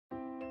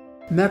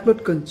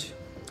McLeodganj.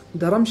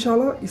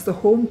 Dharamshala is the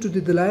home to the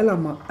Dalai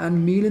Lama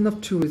and millions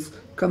of tourists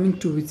coming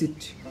to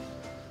visit.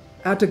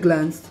 At a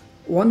glance,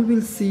 one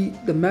will see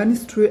the many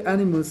stray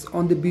animals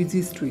on the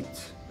busy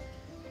streets.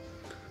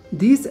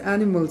 These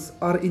animals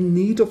are in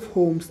need of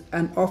homes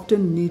and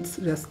often needs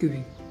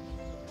rescuing.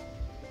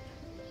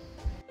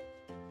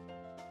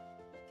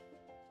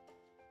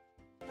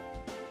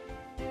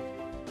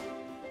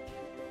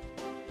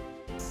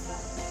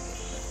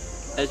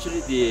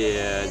 Actually,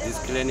 this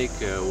clinic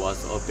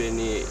was opened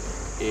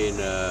in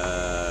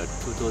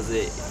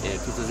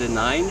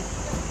 2009.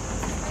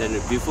 Then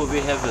before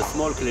we have a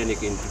small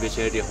clinic in Tibet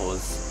Charity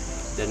Halls.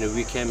 Then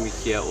we came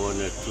here on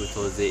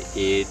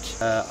 2008.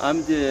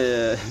 I'm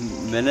the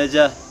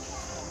manager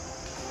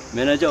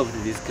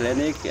of this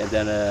clinic, and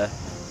then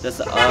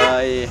just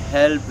I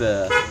help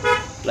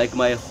like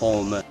my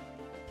home.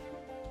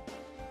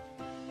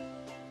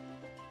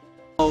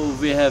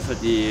 We have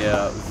the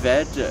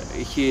vet.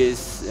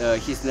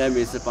 His name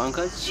is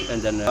Pankaj,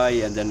 and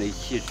then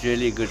he's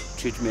really good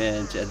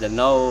treatment. And then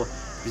now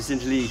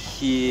recently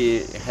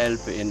he help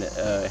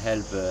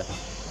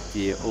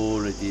all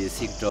the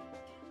sick dogs.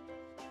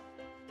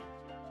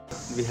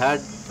 We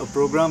had a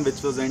program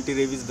which was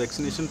anti-rabies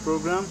vaccination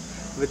program,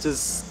 which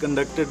is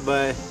conducted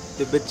by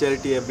Tibet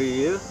Charity every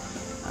year.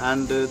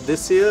 And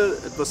this year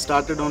it was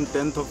started on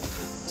 10th of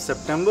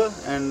September,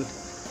 and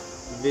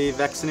we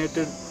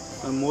vaccinated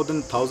more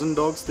than 1,000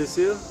 dogs this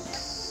year.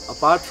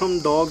 Apart from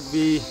dogs,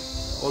 we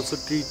also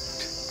treat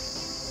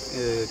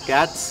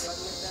cats,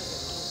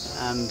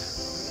 and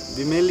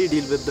we mainly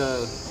deal with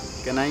the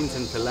canines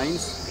and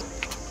felines.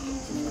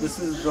 This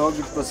is a dog.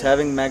 It was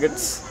having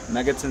maggots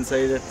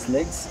inside its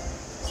legs.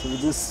 So we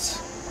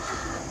just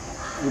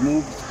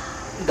removed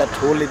that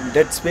whole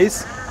dead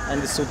space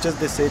and we switches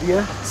this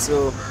area.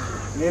 So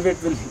maybe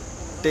it will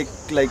take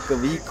like a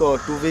week or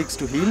 2 weeks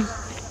to heal,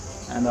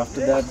 and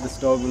after that this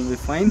dog will be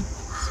fine. So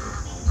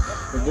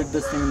we did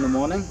this thing in the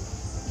morning,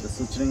 the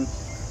suturing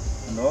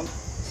and all.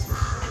 So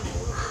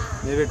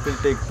maybe it will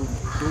take two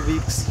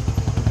weeks to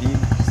heal.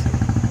 So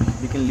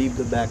we can leave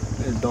the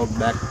dog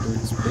back to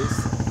its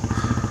place.